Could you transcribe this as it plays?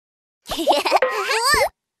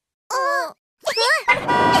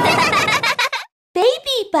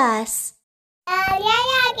Babybus.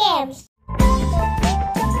 Games.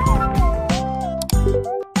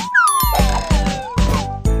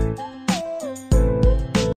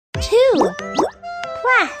 2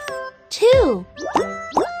 plus 2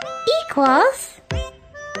 equals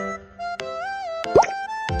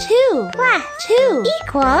 2 plus 2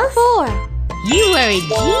 equals 4. You are a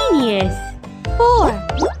genius. 4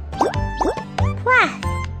 plus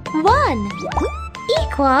 1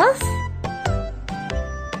 equals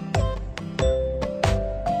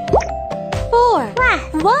 4 plus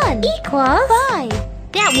 1 equals 5.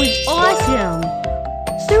 That was awesome.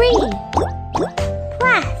 3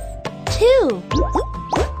 plus 2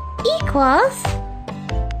 equals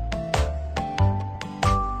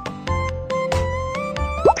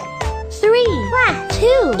 3 plus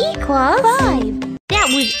 2 equals 5. That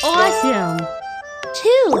was awesome.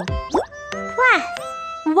 2 plus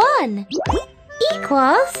 1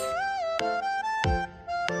 equals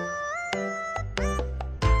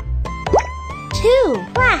 2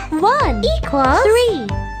 plus 1 equals 3.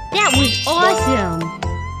 That was awesome.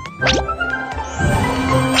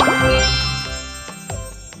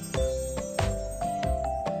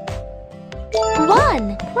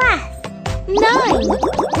 1 plus 9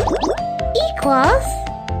 equals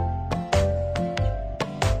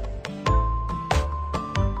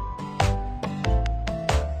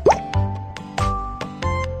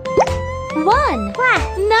 1 plus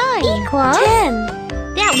 9 equals 10.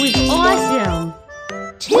 That was awesome.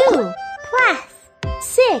 2 plus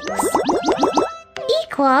 6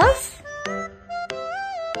 equals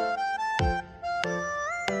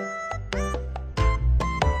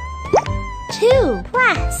 2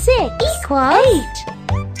 plus 6 equals 8.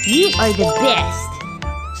 You are the best.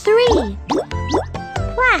 3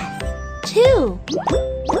 plus 2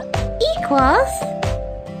 equals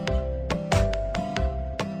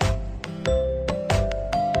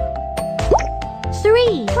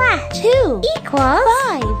 3 plus 2 equals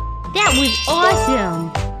 5. That was awesome.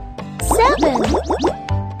 7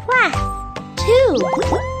 plus 2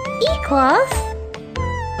 equals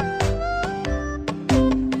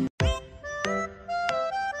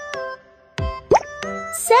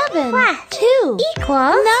 7 plus 2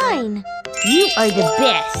 equals 9. You are the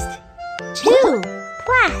best. 2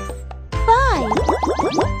 plus 5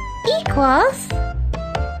 equals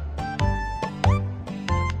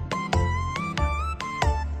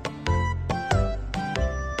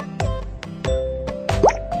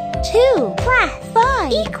 2 plus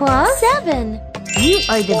 5 equals 7. You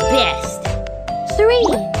are the best. 3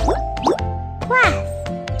 plus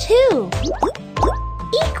 2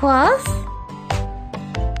 equals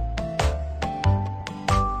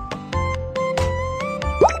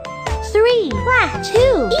 3 plus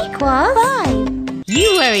 2 equals 5. You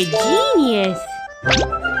are a genius.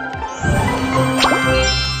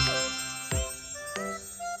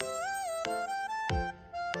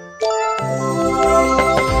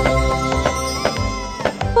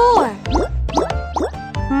 4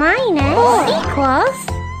 minus 4 equals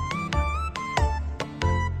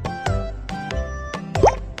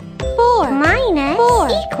 4 minus 4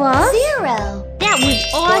 equals 0. That was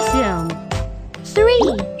awesome.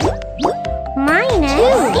 3 minus 2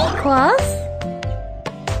 equals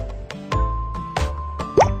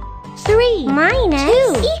 3 minus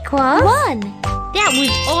 2 equals 1. That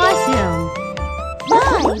was awesome.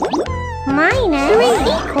 5 minus 3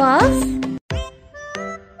 equals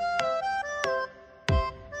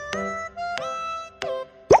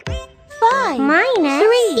 5 minus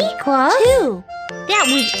 3 equals 2. That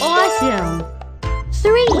was awesome.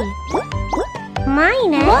 3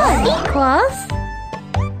 minus 1 equals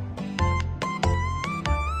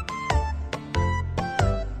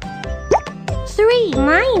 3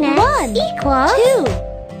 minus 1 equals 2.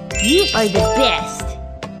 You are the best.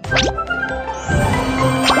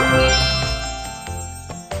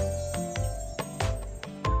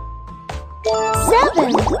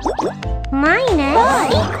 7 minus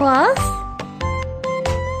 5 equals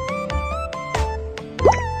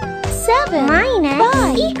 7 minus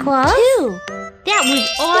 5 equals 2. That was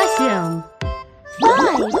awesome.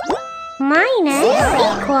 5 minus 0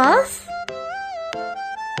 equals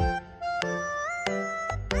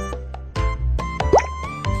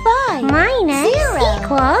 5 minus 0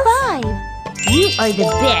 equals 5. You are the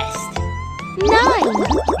best. 9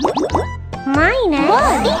 minus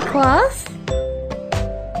 1 equals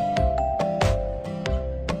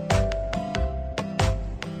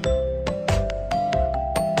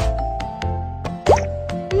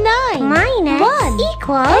 9 minus 1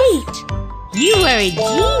 equals 8. You are a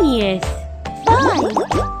genius.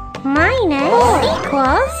 5 minus minus 4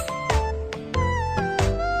 equals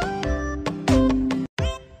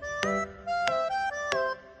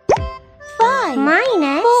 5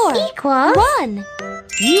 minus 4 equals 1.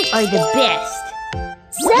 You are the best.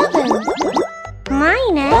 7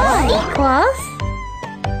 minus 5 equals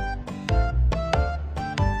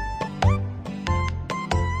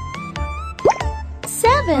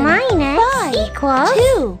 7 minus 5 equals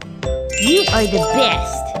 2. You are the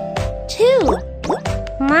best. 2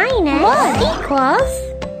 minus 1 equals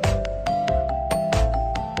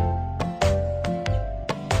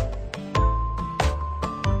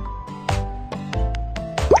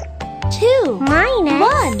 2 minus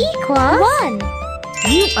 1 equals 1.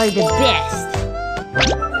 You are the best.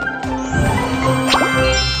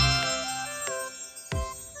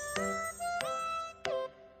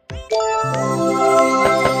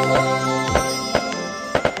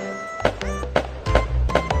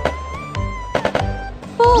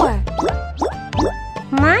 4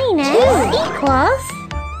 minus 2 equals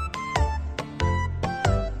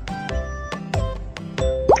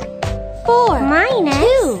 4 minus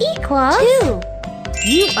 2 equals 2.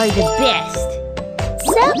 You are the best.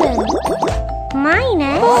 7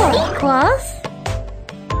 minus 4 equals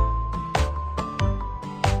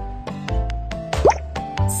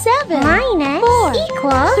 7 minus 4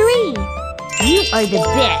 equals 3. You are the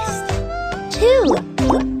best. 2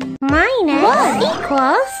 minus 1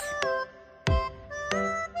 equals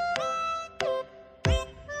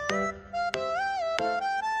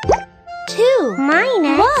 2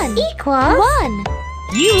 minus 1 equals 1.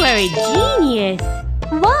 You are a genius.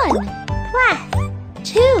 1 plus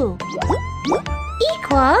 2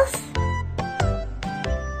 equals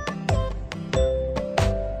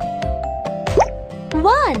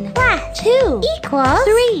 1 plus 2 equals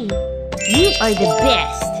 3. You are the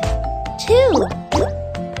best. 2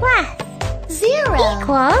 plus 0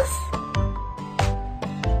 equals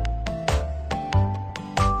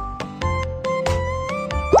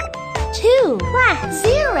 2 plus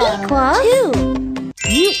 0 equals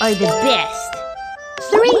 2. You are the best.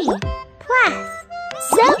 3 plus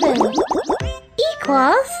 7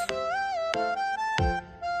 equals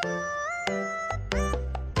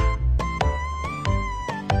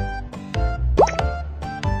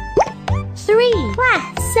 3 plus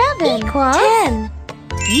 7 equals 10.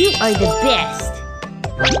 You are the best.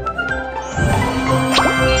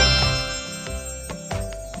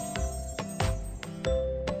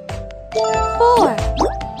 4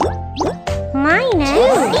 minus 2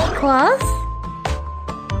 equals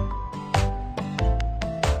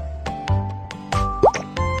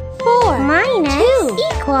 4 minus 2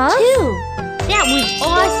 equals 2. That was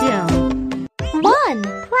awesome. 1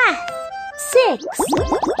 plus 6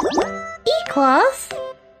 equals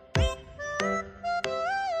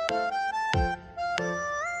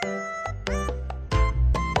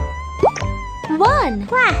 1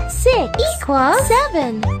 plus 6 equals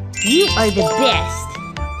 7. You are the best.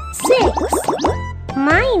 6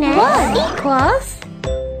 minus 1 equals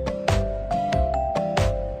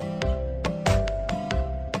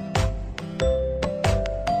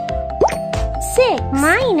 6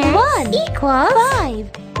 minus 1 equals 5.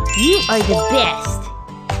 You are the best.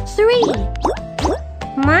 3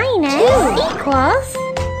 minus 2 equals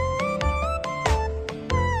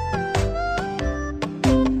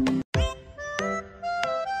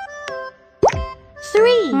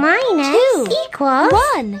 3 minus 2 equals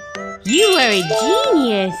 1. You are a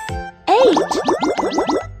genius. 8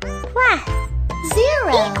 plus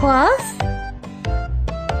 0 equals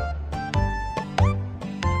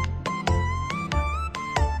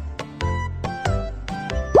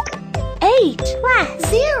 8 plus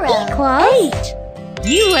 0 equals 8.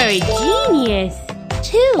 You are a genius.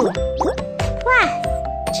 2 plus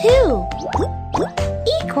 2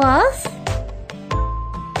 equals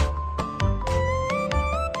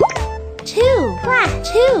 2 plus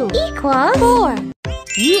 2 equals 4.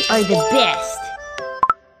 You are the best.